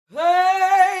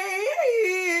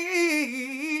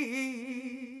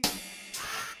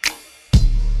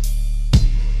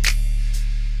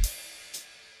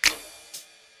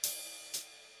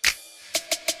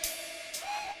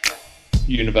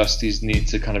universities need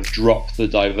to kind of drop the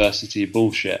diversity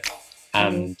bullshit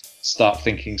and start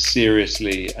thinking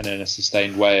seriously and in a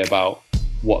sustained way about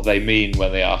what they mean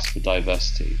when they ask for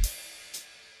diversity.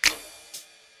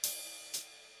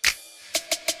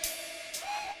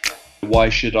 Why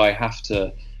should I have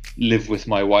to live with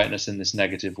my whiteness in this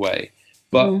negative way?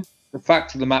 But the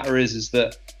fact of the matter is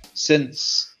that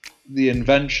since the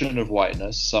invention of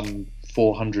whiteness some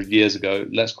 400 years ago,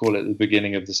 let's call it the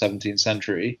beginning of the 17th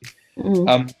century,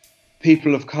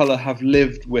 people of colour have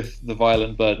lived with the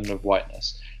violent burden of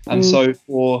whiteness. And so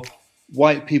for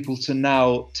white people to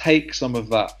now take some of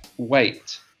that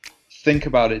weight, think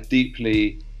about it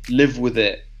deeply, live with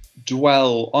it,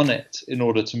 dwell on it in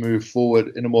order to move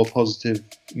forward in a more positive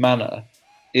manner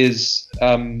is,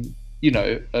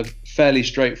 a fairly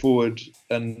straightforward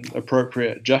and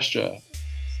appropriate gesture.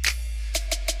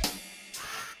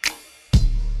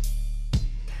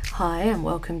 Hi and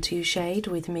welcome to Shade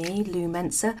with me, Lou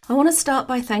Mensa. I want to start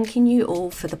by thanking you all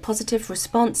for the positive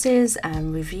responses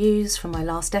and reviews from my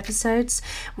last episodes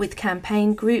with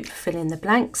Campaign Group Fill in the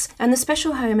Blanks and the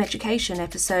special home education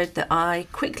episode that I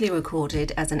quickly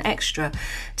recorded as an extra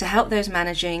to help those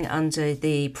managing under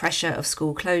the pressure of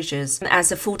school closures.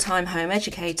 As a full-time home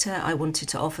educator, I wanted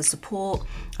to offer support.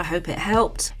 I hope it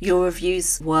helped. Your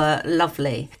reviews were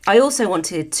lovely. I also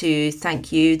wanted to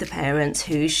thank you, the parents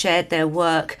who shared their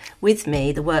work with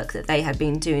me, the work that they had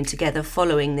been doing together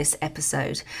following this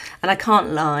episode. And I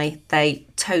can't lie, they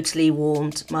totally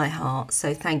warmed my heart.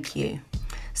 So thank you.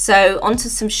 So on to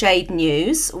some Shade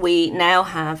news. We now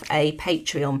have a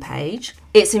Patreon page.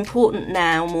 It's important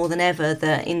now more than ever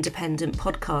that independent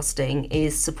podcasting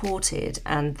is supported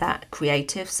and that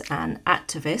creatives and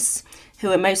activists,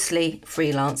 who are mostly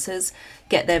freelancers,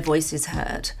 get their voices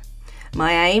heard.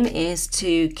 My aim is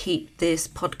to keep this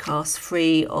podcast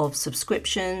free of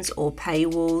subscriptions or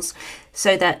paywalls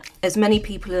so that as many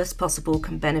people as possible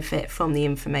can benefit from the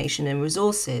information and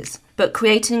resources. But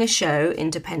creating a show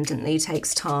independently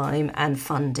takes time and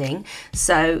funding.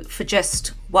 So for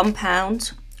just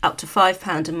 £1 up to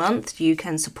 £5 a month, you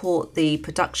can support the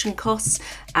production costs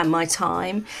and my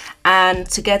time, and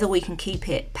together we can keep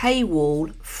it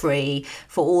paywall free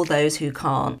for all those who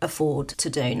can't afford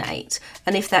to donate.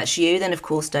 And if that's you, then of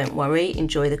course don't worry,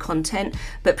 enjoy the content,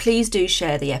 but please do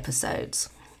share the episodes.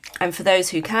 And for those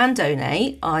who can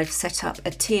donate, I've set up a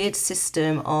tiered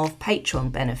system of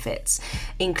Patreon benefits,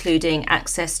 including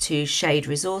access to Shade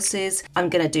resources. I'm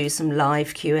going to do some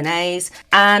live Q&As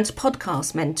and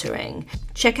podcast mentoring.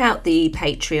 Check out the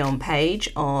Patreon page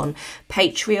on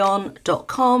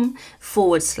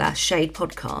patreon.com/Shade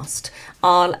Podcast.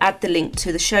 I'll add the link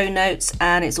to the show notes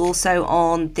and it's also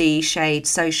on the Shade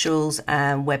socials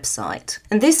and website.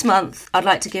 And this month, I'd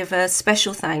like to give a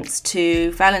special thanks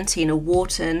to Valentina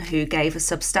Wharton, who gave a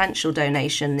substantial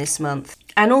donation this month,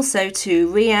 and also to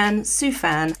Rianne,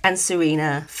 Sufan and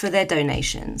Serena for their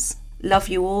donations. Love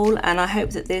you all, and I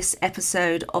hope that this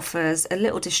episode offers a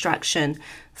little distraction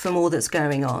from all that's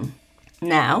going on.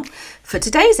 Now, for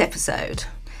today's episode.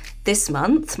 This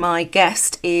month, my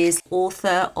guest is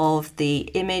author of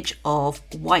The Image of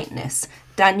Whiteness,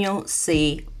 Daniel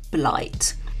C.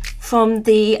 Blight. From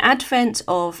the advent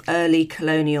of early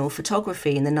colonial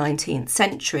photography in the 19th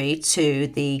century to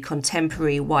the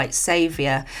contemporary white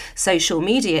saviour social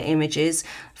media images,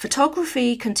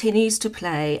 photography continues to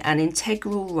play an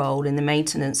integral role in the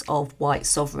maintenance of white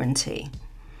sovereignty.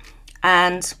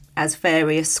 And as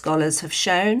various scholars have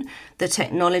shown, the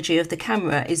technology of the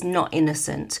camera is not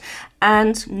innocent,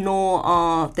 and nor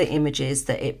are the images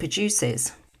that it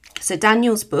produces. So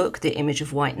Daniel's book, The Image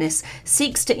of Whiteness,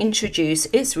 seeks to introduce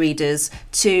its readers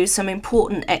to some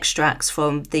important extracts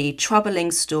from the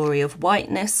troubling story of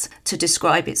whiteness, to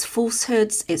describe its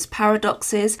falsehoods, its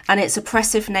paradoxes, and its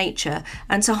oppressive nature,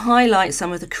 and to highlight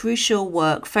some of the crucial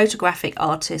work photographic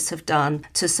artists have done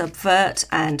to subvert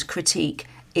and critique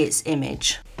its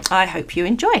image. I hope you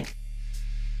enjoy.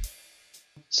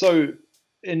 So,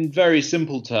 in very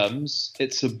simple terms,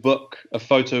 it's a book, a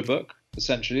photo book,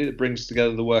 essentially, that brings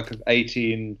together the work of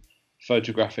 18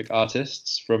 photographic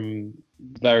artists from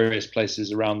various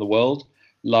places around the world,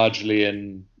 largely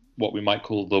in what we might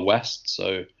call the West,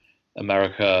 so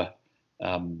America,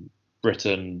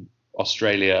 Britain,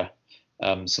 Australia,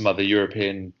 some other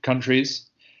European countries.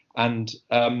 And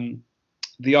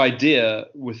the idea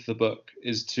with the book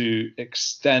is to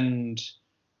extend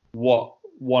what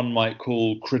one might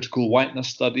call critical whiteness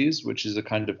studies, which is a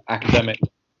kind of academic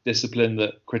discipline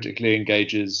that critically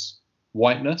engages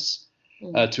whiteness,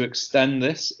 to extend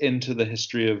this into the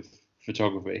history of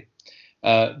photography.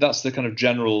 That's the kind of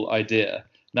general idea.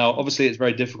 Now, obviously, it's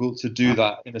very difficult to do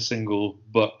that in a single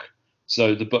book.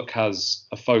 So the book has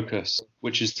a focus,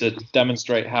 which is to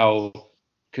demonstrate how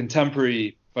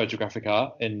contemporary photographic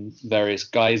art, in various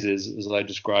guises, as I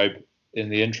describe in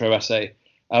the intro essay,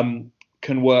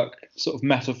 can work sort of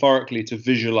metaphorically to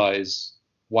visualize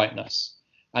whiteness.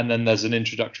 And then there's an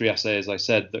introductory essay, as I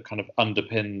said, that kind of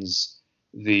underpins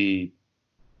the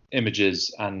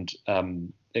images and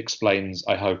explains,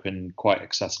 I hope, in quite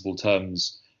accessible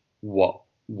terms, what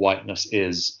whiteness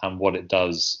is and what it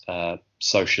does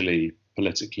socially,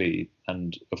 politically,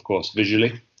 and of course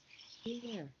visually.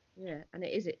 Yeah, and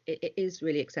it is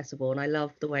really accessible, and I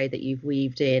love the way that you've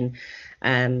weaved in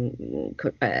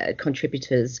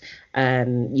contributors.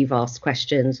 You've asked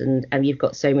questions, and you've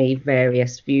got so many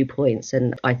various viewpoints,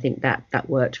 and I think that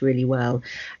worked really well.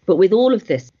 But with all of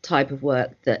this type of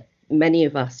work that many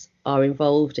of us are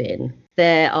involved in,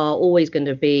 there are always going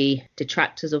to be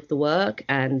detractors of the work,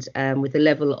 and with the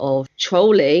level of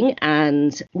trolling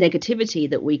and negativity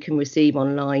that we can receive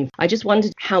online, I just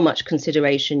wondered how much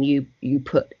consideration you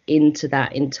put into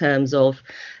that, in terms of,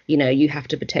 you have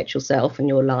to protect yourself and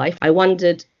your life. I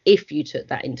wondered if you took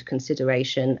that into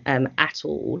consideration at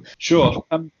all. Sure.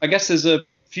 I guess there's a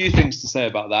few things to say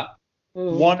about that.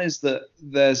 One is that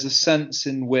there's a sense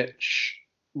in which,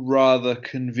 rather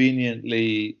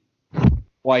conveniently,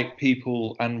 white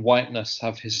people and whiteness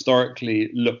have historically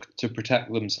looked to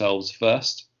protect themselves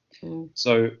first.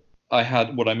 So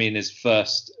what I mean is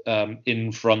first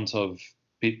in front of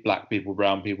black people,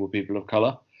 brown people, people of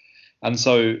color. And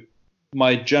so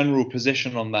my general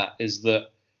position on that is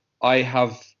that I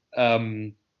have,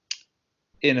 in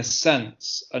a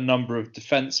sense, a number of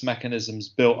defense mechanisms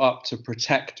built up to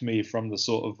protect me from the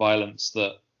sort of violence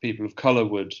that people of color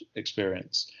would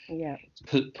experience. Yeah.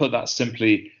 Put that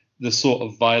simply, the sort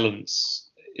of violence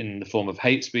in the form of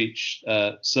hate speech,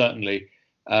 certainly,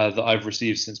 that I've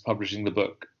received since publishing the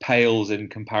book pales in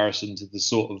comparison to the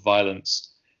sort of violence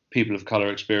people of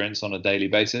color experience on a daily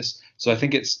basis. So I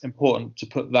think it's important to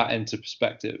put that into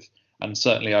perspective. And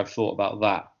certainly I've thought about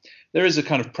that. There is a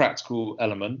kind of practical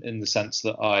element in the sense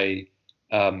that I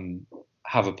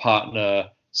have a partner,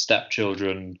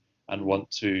 stepchildren, and want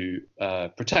to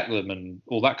protect them and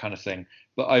all that kind of thing.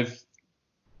 But I've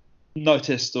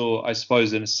noticed, or I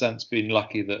suppose in a sense been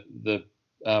lucky, that the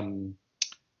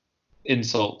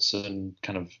insults and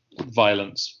kind of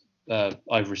violence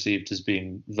I've received has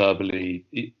been verbally,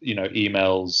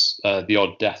 emails, the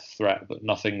odd death threat, but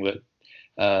nothing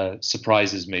that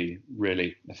surprises me,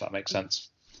 really, if that makes sense.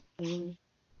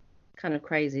 Kind of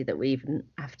crazy that we even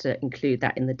have to include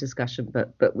that in the discussion,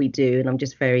 but we do, and I'm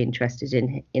just very interested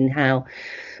in how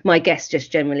my guests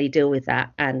just generally deal with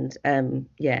that, and on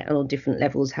different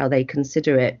levels how they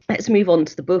consider it. Let's move on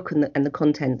to the book and the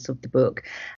contents of the book.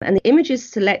 And the images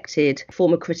selected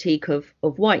form a critique of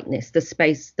whiteness, the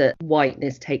space that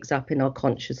whiteness takes up in our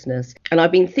consciousness. And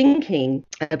I've been thinking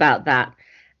about that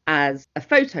as a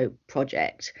photo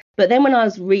project. But then when I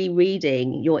was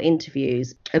rereading your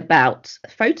interviews about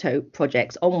photo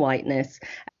projects on whiteness,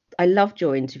 I loved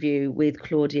your interview with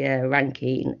Claudia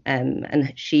Rankine,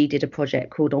 and she did a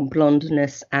project called On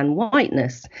Blondness and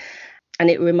Whiteness. And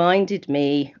it reminded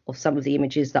me of some of the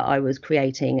images that I was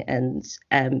creating. And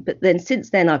but then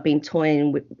since then, I've been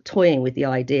toying with the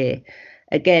idea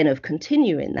again of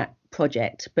continuing that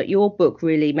project. But your book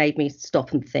really made me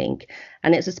stop and think,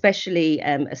 and it's especially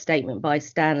a statement by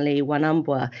Stanley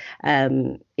Wanambwa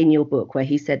in your book, where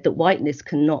he said that whiteness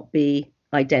cannot be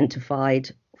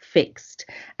identified, fixed,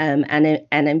 and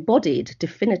embodied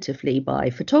definitively by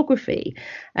photography.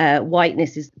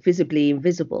 Whiteness is visibly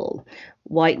invisible.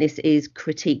 Whiteness is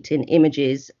critiqued in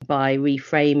images by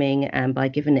reframing and by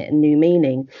giving it a new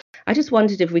meaning. I just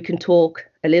wondered if we can talk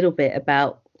a little bit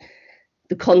about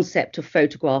the concept of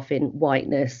photographing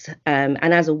whiteness, and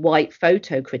as a white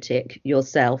photo critic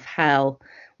yourself,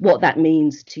 what that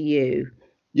means to you.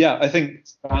 Yeah, I think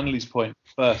Stanley's point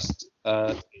first,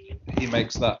 he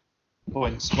makes that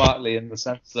point smartly, in the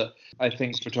sense that I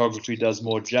think photography does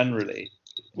more generally,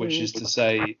 which is to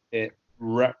say it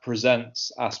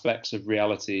represents aspects of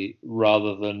reality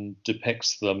rather than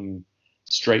depicts them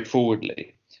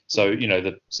straightforwardly. So,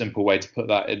 the simple way to put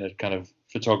that in a kind of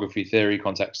photography theory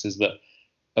context is that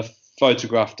a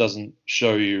photograph doesn't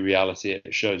show you reality,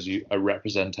 it shows you a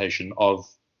representation of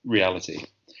reality.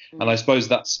 And I suppose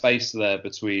that space there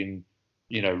between,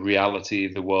 reality,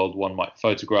 the world one might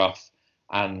photograph,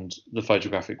 and the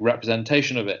photographic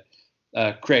representation of it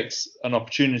creates an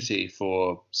opportunity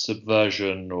for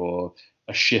subversion or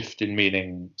a shift in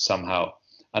meaning somehow.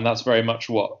 And that's very much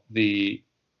what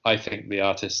I think the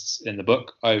artists in the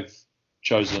book I've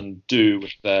chosen do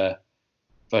with their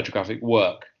photographic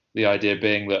work. The idea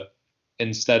being that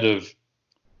instead of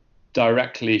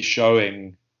directly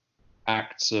showing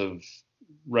acts of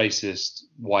racist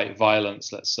white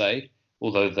violence, let's say,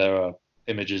 although there are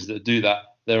images that do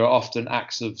that, there are often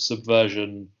acts of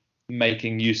subversion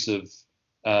making use of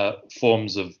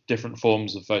different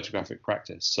forms of photographic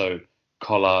practice. So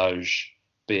collage,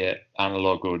 be it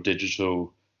analog or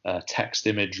digital, text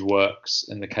image works.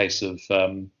 In the case of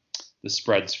the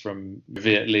spreads from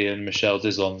Viet Lee and Michel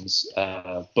Dizon's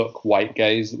book White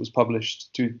Gaze that was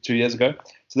published two years ago.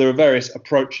 So there are various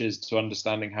approaches to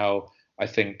understanding how I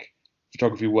think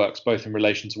photography works, both in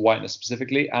relation to whiteness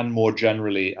specifically and more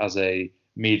generally as a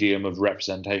medium of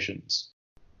representations.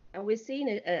 And we're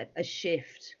seeing a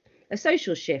shift, a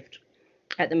social shift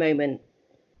at the moment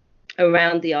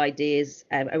around the ideas,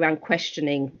 around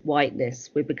questioning whiteness.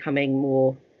 We're becoming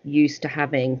more used to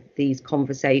having these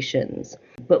conversations.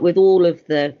 But with all of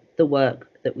the work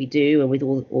that we do and with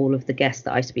all of the guests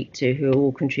that I speak to who are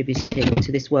all contributing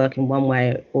to this work in one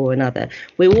way or another,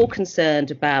 we're all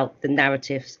concerned about the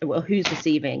narratives, well, who's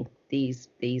receiving these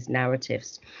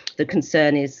narratives. The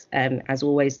concern is, as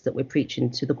always, that we're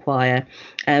preaching to the choir.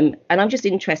 And I'm just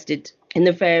interested in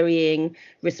the varying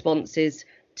responses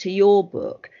to your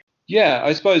book. Yeah,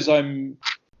 I suppose I'm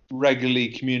regularly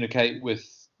communicate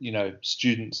with,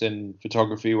 students in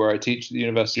photography where I teach at the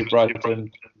University of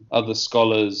Brighton, other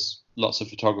scholars, lots of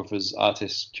photographers,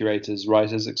 artists, curators,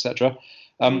 writers, etc.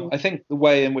 I think the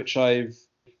way in which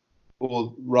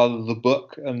or rather the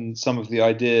book and some of the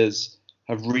ideas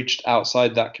have reached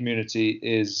outside that community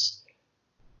is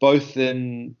both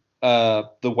in the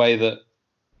way that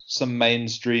some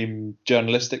mainstream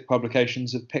journalistic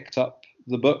publications have picked up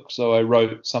the book. So I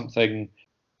wrote something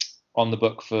on the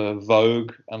book for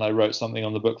Vogue and I wrote something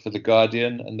on the book for The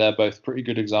Guardian, and they're both pretty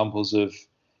good examples of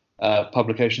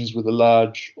publications with a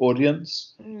large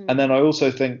audience. And then I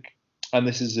also think, and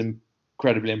this is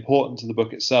incredibly important to the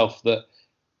book itself, that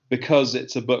because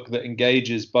it's a book that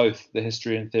engages both the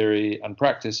history and theory and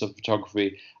practice of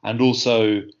photography and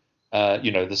also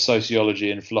the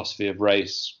sociology and philosophy of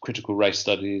race, critical race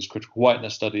studies, critical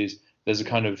whiteness studies, there's a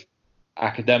kind of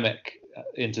academic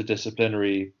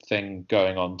interdisciplinary thing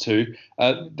going on too.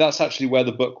 That's actually where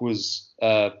the book was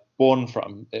born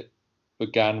from. It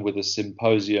began with a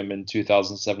symposium in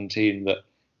 2017 that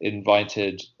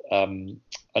invited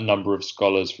a number of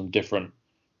scholars from different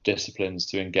disciplines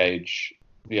to engage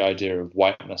the idea of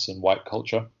whiteness and white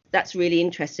culture. That's really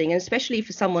interesting, and especially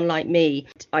for someone like me.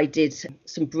 I did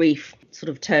some brief sort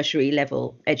of tertiary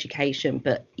level education,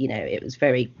 but it was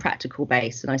very practical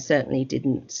based, and I certainly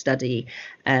didn't study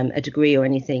a degree or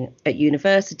anything at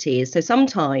university. So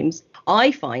sometimes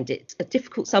I find it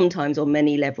difficult, sometimes on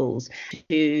many levels,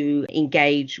 to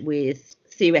engage with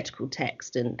theoretical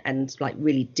text and like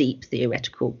really deep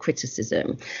theoretical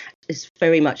criticism. It's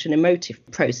very much an emotive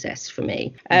process for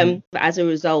me. But as a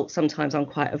result, sometimes I'm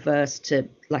quite averse to,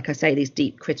 like I say, these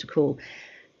deep critical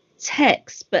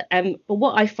texts. But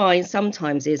what I find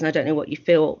sometimes is, and I don't know what you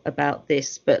feel about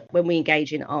this, but when we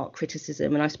engage in art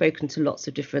criticism, and I've spoken to lots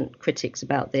of different critics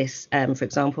about this. For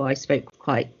example, I spoke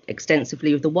quite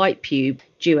extensively with the White Pube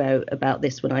duo about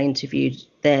this when I interviewed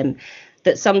them,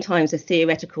 that sometimes a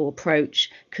theoretical approach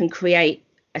can create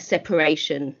a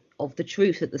separation of the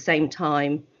truth at the same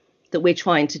time that we're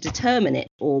trying to determine it,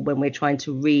 or when we're trying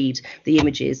to read the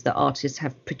images that artists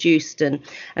have produced. And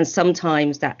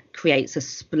sometimes that creates a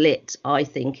split, I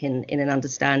think, in an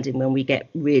understanding when we get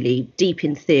really deep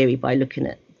in theory by looking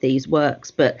at these works.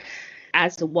 But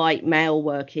as a white male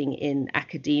working in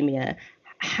academia,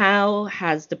 how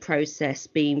has the process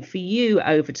been for you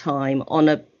over time on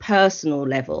a personal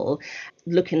level,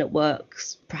 looking at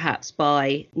works perhaps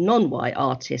by non-white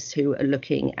artists who are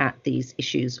looking at these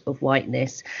issues of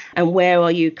whiteness? And where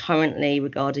are you currently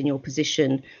regarding your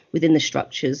position within the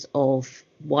structures of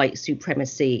white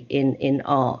supremacy in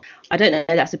art? I don't know,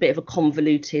 that's a bit of a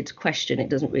convoluted question. It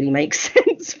doesn't really make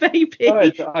sense, maybe.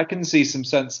 I can see some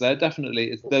sense there,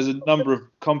 definitely. There's a number of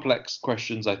complex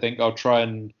questions, I think. I'll try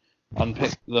and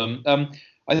unpick them.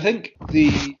 I think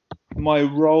my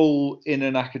role in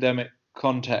an academic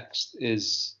context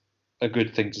is a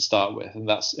good thing to start with, and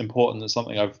that's important. That's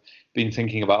something I've been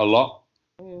thinking about a lot.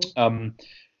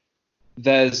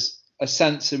 There's a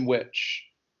sense in which,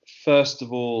 first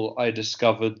of all, I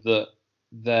discovered that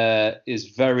there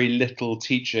is very little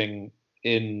teaching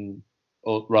on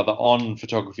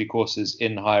photography courses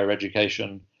in higher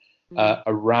education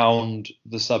around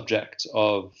the subject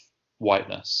of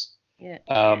whiteness.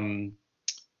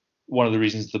 One of the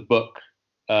reasons the book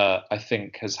I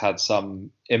think has had some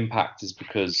impact is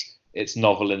because it's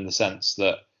novel in the sense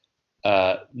that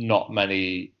not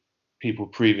many people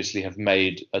previously have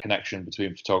made a connection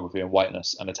between photography and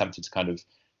whiteness and attempted to kind of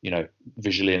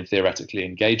visually and theoretically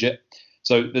engage it.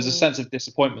 So there's a sense of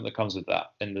disappointment that comes with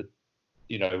that, in that,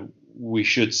 we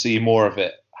should see more of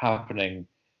it happening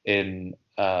in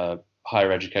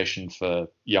higher education for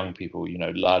young people,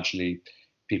 largely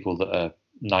people that are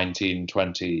 19,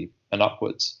 20 and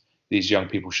upwards. These young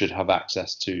people should have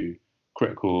access to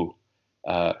critical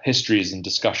histories and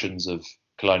discussions of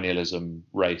colonialism,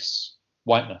 race,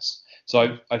 whiteness.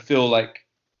 So I feel like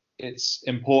it's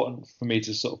important for me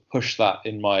to sort of push that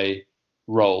in my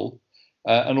role,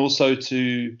 and also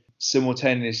to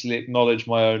simultaneously acknowledge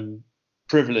my own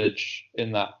privilege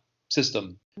in that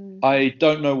system. I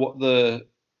don't know what the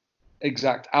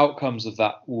exact outcomes of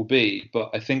that will be,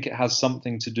 but I think it has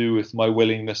something to do with my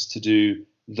willingness to do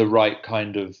the right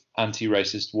kind of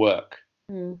anti-racist work,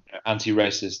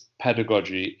 anti-racist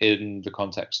pedagogy in the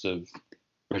context of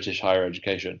British higher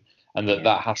education, and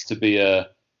that has to be a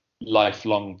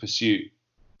lifelong pursuit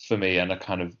for me, and a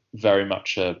kind of very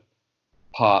much a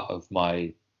part of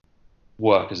my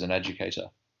work as an educator.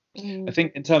 I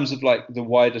think in terms of like the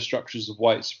wider structures of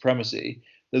white supremacy,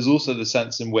 there's also the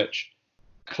sense in which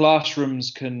classrooms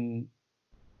can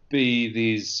be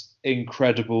these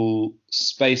incredible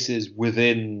spaces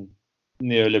within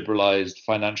neoliberalized,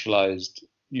 financialized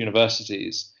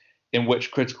universities in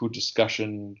which critical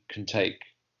discussion can take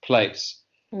place.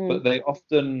 But they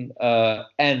often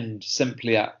end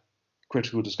simply at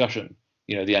critical discussion,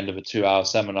 the end of a 2-hour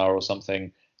seminar or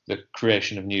something, the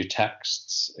creation of new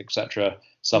texts, etc.,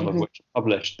 some of which are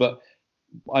published. But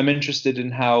I'm interested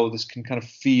in how this can kind of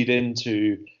feed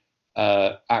into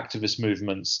activist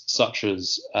movements such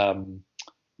as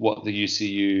what the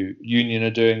UCU Union are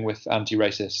doing with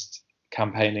anti-racist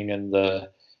campaigning and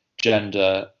the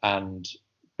gender and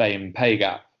BAME pay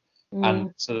gap,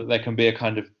 and so that there can be a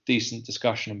kind of decent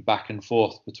discussion and back and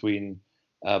forth between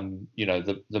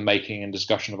the making and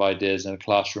discussion of ideas in a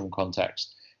classroom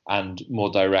context, and more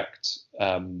direct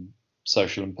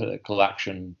social and political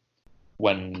action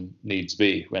when needs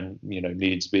be,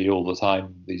 needs be all the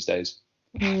time these days.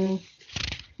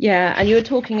 Yeah, and you were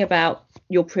talking about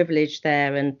your privilege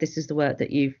there, and this is the work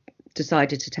that you've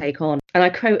decided to take on. And I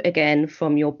quote again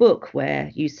from your book,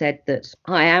 where you said that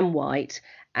I am white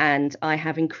and I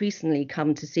have increasingly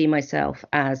come to see myself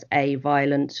as a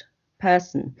violent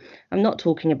person. I'm not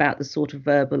talking about the sort of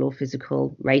verbal or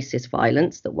physical racist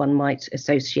violence that one might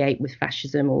associate with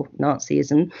fascism or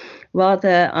Nazism.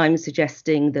 Rather, I'm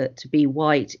suggesting that to be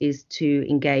white is to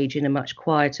engage in a much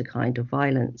quieter kind of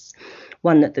violence,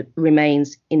 one that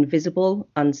remains invisible,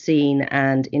 unseen,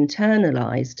 and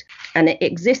internalized. And it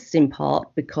exists in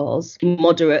part because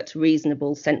moderate,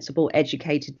 reasonable, sensible,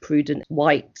 educated, prudent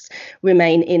whites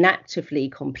remain inactively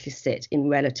complicit in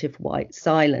relative white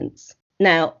silence.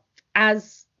 Now,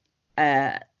 as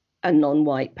a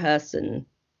non-white person,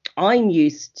 I'm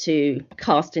used to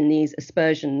casting these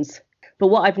aspersions, but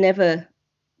what I've never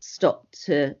stopped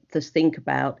to think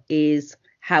about is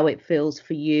how it feels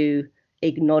for you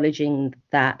acknowledging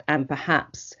that, and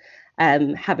perhaps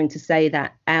having to say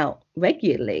that out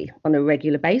regularly on a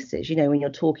regular basis. When you're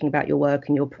talking about your work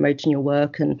and you're promoting your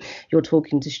work and you're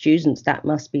talking to students, that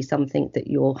must be something that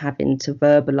you're having to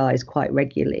verbalize quite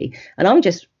regularly. And I'm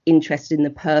just interested in the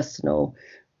personal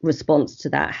response to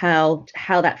that, how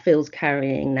that feels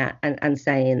carrying that and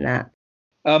saying that.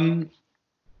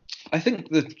 I think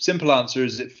the simple answer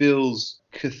is it feels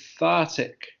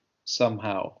cathartic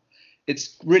somehow.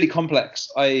 It's really complex.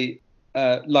 I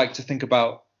like to think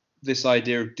about this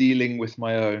idea of dealing with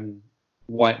my own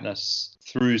whiteness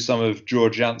through some of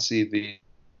George Yancey, the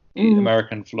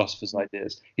American philosopher's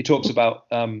ideas. He talks about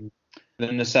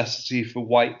the necessity for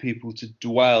white people to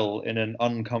dwell in an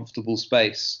uncomfortable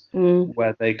space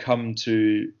where they come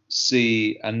to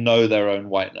see and know their own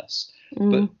whiteness.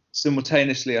 But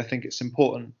simultaneously, I think it's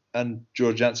important, and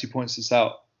George Yancey points this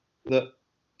out, that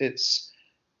it's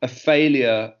a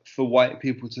failure for white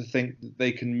people to think that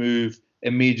they can move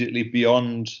immediately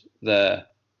beyond their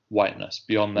whiteness,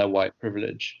 beyond their white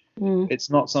privilege. It's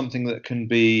not something that can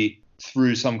be,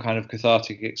 through some kind of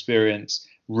cathartic experience,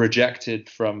 rejected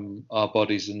from our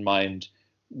bodies and mind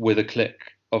with a click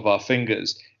of our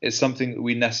fingers. It's something that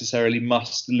we necessarily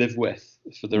must live with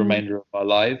for the remainder of our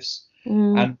lives.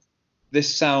 And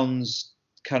this sounds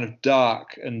kind of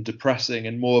dark and depressing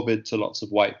and morbid to lots of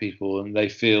white people, and they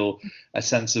feel a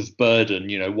sense of burden.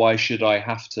 Why should I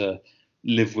have to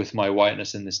live with my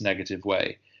whiteness in this negative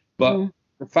way? But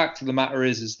the fact of the matter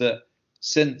is that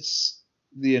since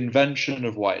the invention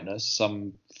of whiteness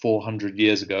some 400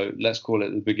 years ago, let's call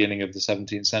it the beginning of the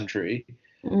 17th century,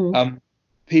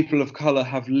 people of color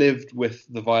have lived with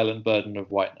the violent burden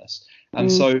of whiteness.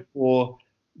 And so for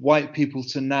white people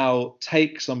to now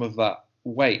take some of that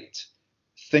weight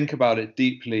think about it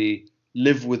deeply,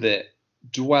 live with it,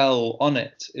 dwell on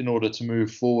it in order to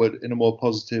move forward in a more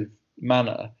positive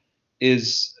manner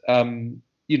is,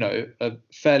 a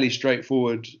fairly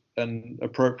straightforward and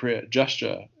appropriate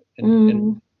gesture.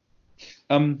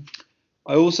 I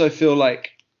also feel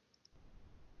like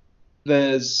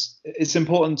it's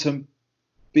important to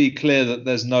be clear that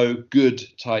there's no good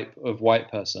type of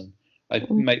white person. I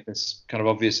make this kind of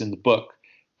obvious in the book.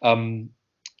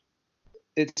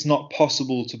 It's not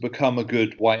possible to become a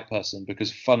good white person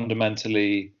because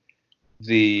fundamentally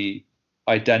the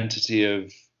identity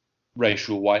of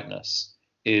racial whiteness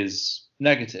is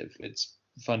negative. It's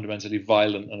fundamentally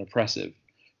violent and oppressive.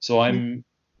 So I'm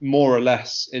more or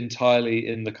less entirely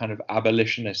in the kind of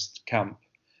abolitionist camp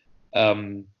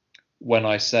when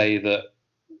I say that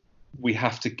we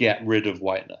have to get rid of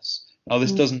whiteness. Now,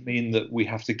 this doesn't mean that we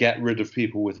have to get rid of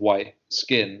people with white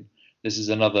skin. This is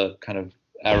another kind of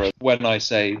error. When I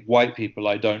say white people,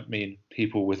 I don't mean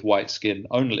people with white skin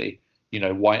only.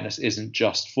 Whiteness isn't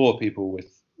just for people with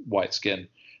white skin.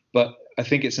 But I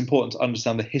think it's important to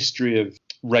understand the history of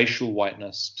racial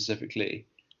whiteness specifically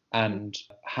and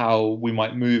how we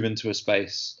might move into a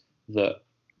space that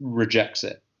rejects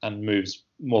it and moves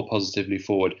more positively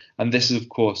forward. And this, of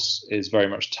course, is very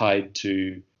much tied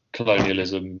to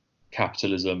colonialism,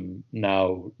 capitalism,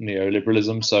 now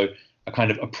neoliberalism. So a kind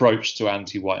of approach to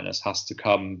anti-whiteness has to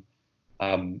come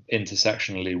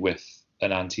intersectionally with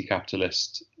an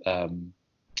anti-capitalist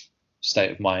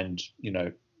state of mind,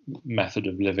 method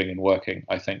of living and working,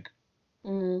 I think.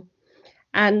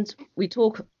 And we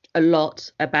talk a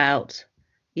lot about,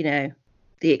 the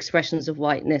expressions of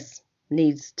whiteness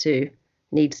needs to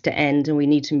end, and we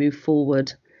need to move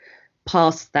forward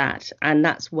past that. And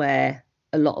that's where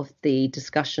a lot of the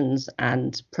discussions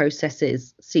and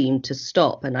processes seem to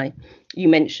stop. And you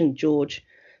mentioned George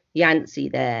Yancey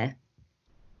there.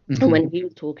 And when he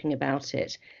was talking about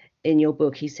it in your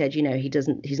book, he said,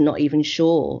 he's not even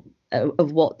sure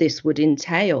of what this would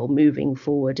entail moving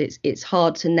forward. It's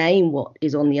hard to name what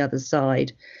is on the other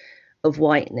side of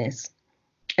whiteness.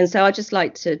 And so I'd just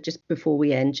like to, just before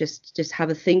we end, just have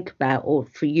a think about, or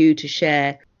for you to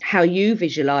share how you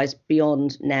visualize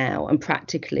beyond now and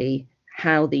practically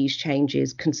how these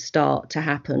changes can start to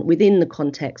happen within the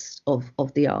context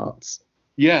of the arts.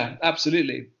 Yeah,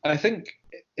 absolutely. I think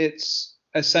it's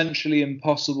essentially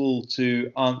impossible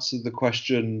to answer the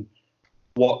question,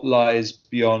 what lies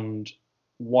beyond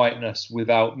whiteness,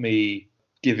 without me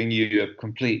giving you a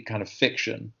complete kind of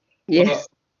fiction. Yes. But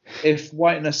if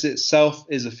whiteness itself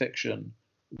is a fiction,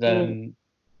 then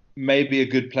maybe a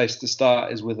good place to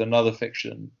start is with another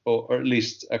fiction, or at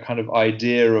least a kind of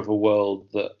idea of a world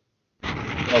that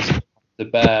doesn't have to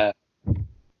bear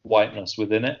whiteness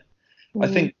within it. I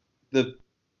think the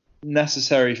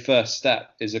necessary first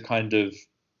step is a kind of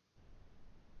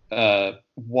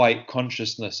white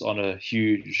consciousness on a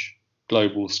huge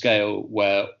global scale,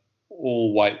 where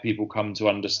all white people come to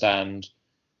understand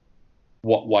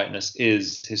what whiteness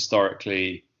is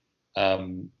historically,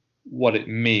 what it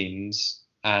means,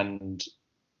 and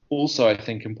also, I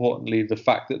think importantly, the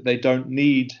fact that they don't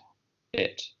need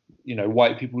it.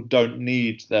 White people don't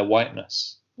need their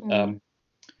whiteness.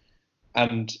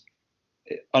 And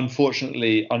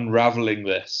unfortunately, unraveling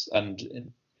this,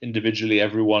 and individually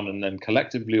everyone and then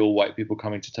collectively all white people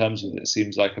coming to terms with it,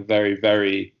 seems like a very,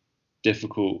 very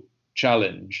difficult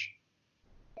challenge.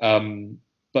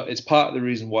 But it's part of the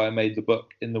reason why I made the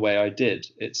book in the way I did.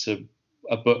 It's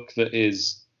a book that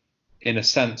is, in a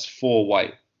sense, for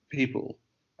white people.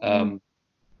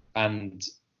 And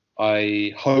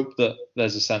I hope that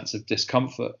there's a sense of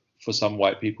discomfort for some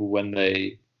white people when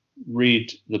they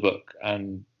read the book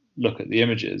and look at the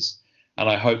images. And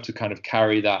I hope to kind of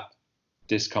carry that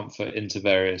discomfort into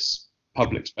various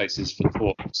public spaces for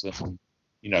talks and,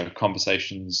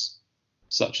 conversations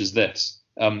such as this.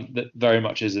 That very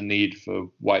much is a need for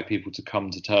white people to come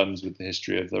to terms with the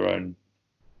history of their own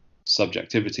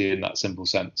subjectivity in that simple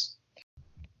sense.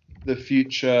 The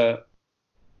future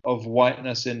of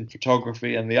whiteness in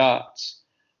photography and the arts,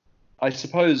 I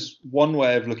suppose one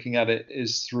way of looking at it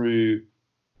is through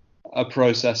a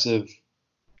process of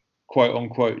quote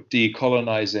unquote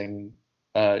decolonizing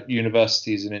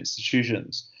universities and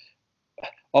institutions.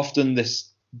 Often this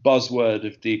buzzword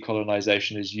of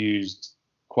decolonization is used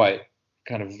quite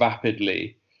kind of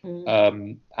vapidly,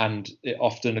 and it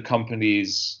often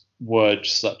accompanies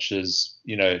words such as,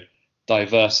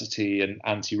 diversity and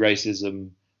anti-racism,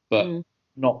 but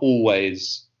not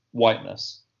always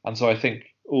whiteness. And so I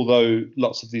think, although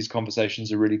lots of these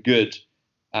conversations are really good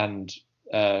and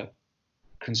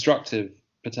constructive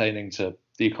pertaining to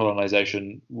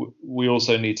decolonization, we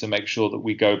also need to make sure that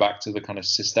we go back to the kind of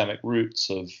systemic roots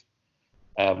of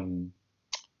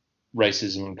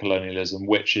racism and colonialism,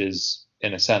 which is,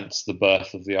 in a sense, the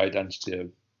birth of the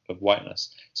identity of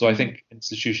whiteness. So I think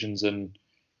institutions and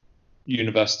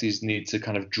universities need to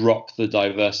kind of drop the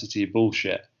diversity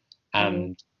bullshit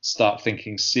and start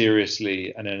thinking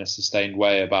seriously and in a sustained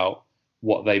way about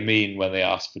what they mean when they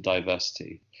ask for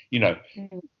diversity.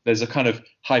 There's a kind of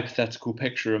hypothetical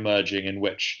picture emerging in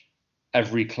which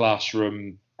every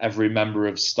classroom, every member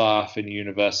of staff in a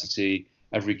university,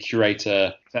 every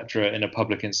curator, etc., in a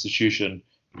public institution,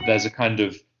 there's a kind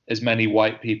of as many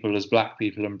white people as black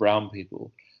people and brown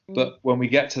people. But when we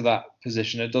get to that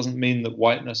position, it doesn't mean that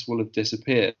whiteness will have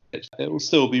disappeared. It will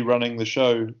still be running the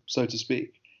show, so to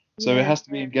speak. So it has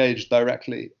to be engaged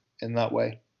directly in that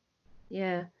way.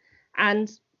 Yeah.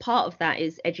 And part of that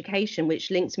is education,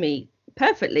 which links me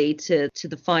perfectly to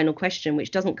the final question,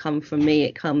 which doesn't come from me.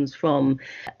 It comes from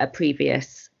a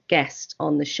previous guest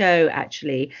on the show,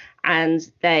 actually, and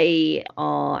they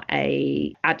are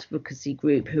a advocacy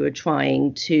group who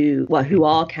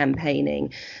are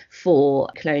campaigning for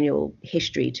colonial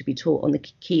history to be taught on the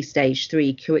Key Stage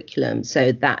 3 curriculum.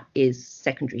 So that is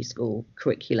secondary school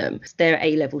curriculum. They're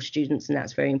A-level students, and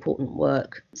that's very important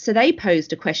work. So they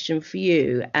posed a question for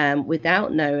you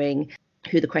without knowing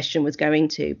who the question was going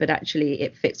to, but actually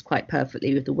it fits quite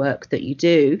perfectly with the work that you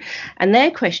do. And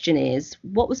their question is,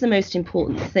 what was the most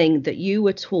important thing that you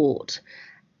were taught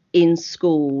in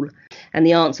school? And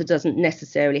the answer doesn't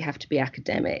necessarily have to be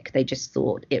academic. They just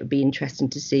thought it would be interesting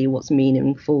to see what's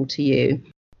meaningful to you.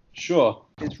 Sure.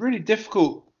 It's really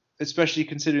difficult, especially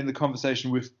considering the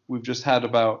conversation we've just had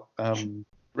about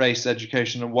race,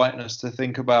 education and whiteness, to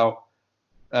think about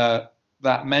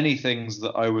that many things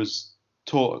that I was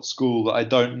taught at school that I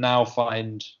don't now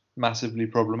find massively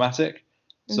problematic.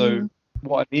 So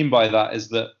what I mean by that is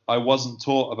that I wasn't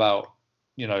taught about,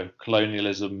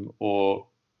 colonialism or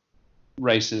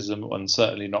racism, and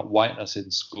certainly not whiteness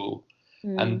in school.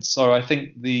 And so I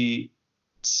think the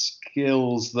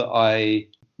skills that I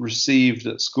received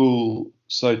at school,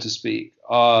 so to speak,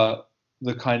 are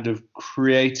the kind of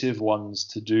creative ones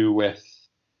to do with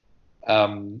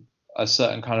a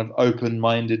certain kind of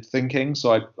open-minded thinking.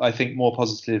 So I think more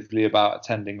positively about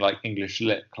attending like English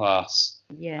lit class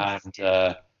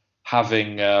and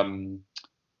having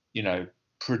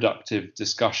productive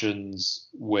discussions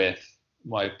with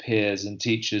my peers and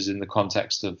teachers in the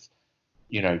context of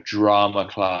drama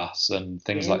class and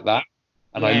things like that.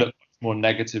 And I look more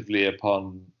negatively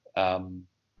upon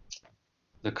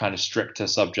the kind of stricter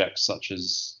subjects such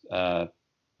as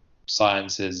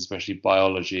sciences, especially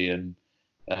biology, and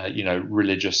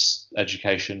religious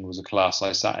education was a class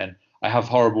I sat in. I have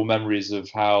horrible memories of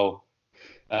how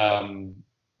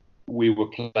we were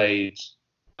played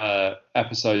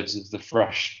episodes of The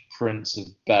Fresh Prince of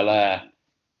Bel-Air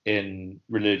in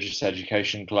religious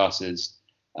education classes,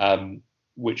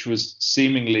 which was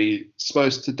seemingly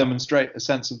supposed to demonstrate a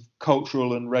sense of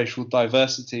cultural and racial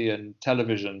diversity in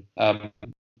television.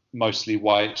 Mostly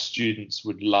white students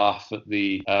would laugh at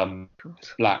the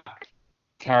black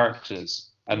characters.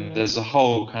 And there's a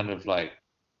whole kind of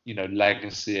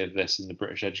legacy of this in the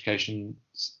British education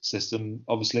system,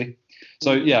 obviously.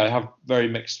 So I have very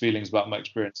mixed feelings about my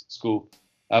experience at school.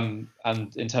 And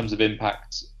in terms of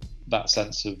impact, that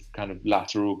sense of kind of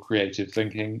lateral creative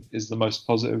thinking is the most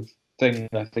positive thing,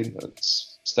 I think,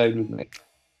 that's stayed with me.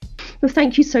 Well,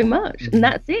 thank you so much. And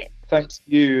that's it. Thanks to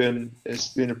you, and it's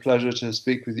been a pleasure to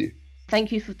speak with you.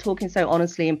 Thank you for talking so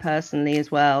honestly and personally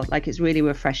as well. It's really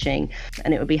refreshing,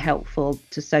 and it would be helpful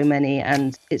to so many,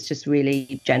 and it's just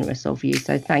really generous of you.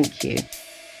 So thank you.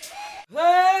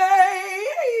 Hey!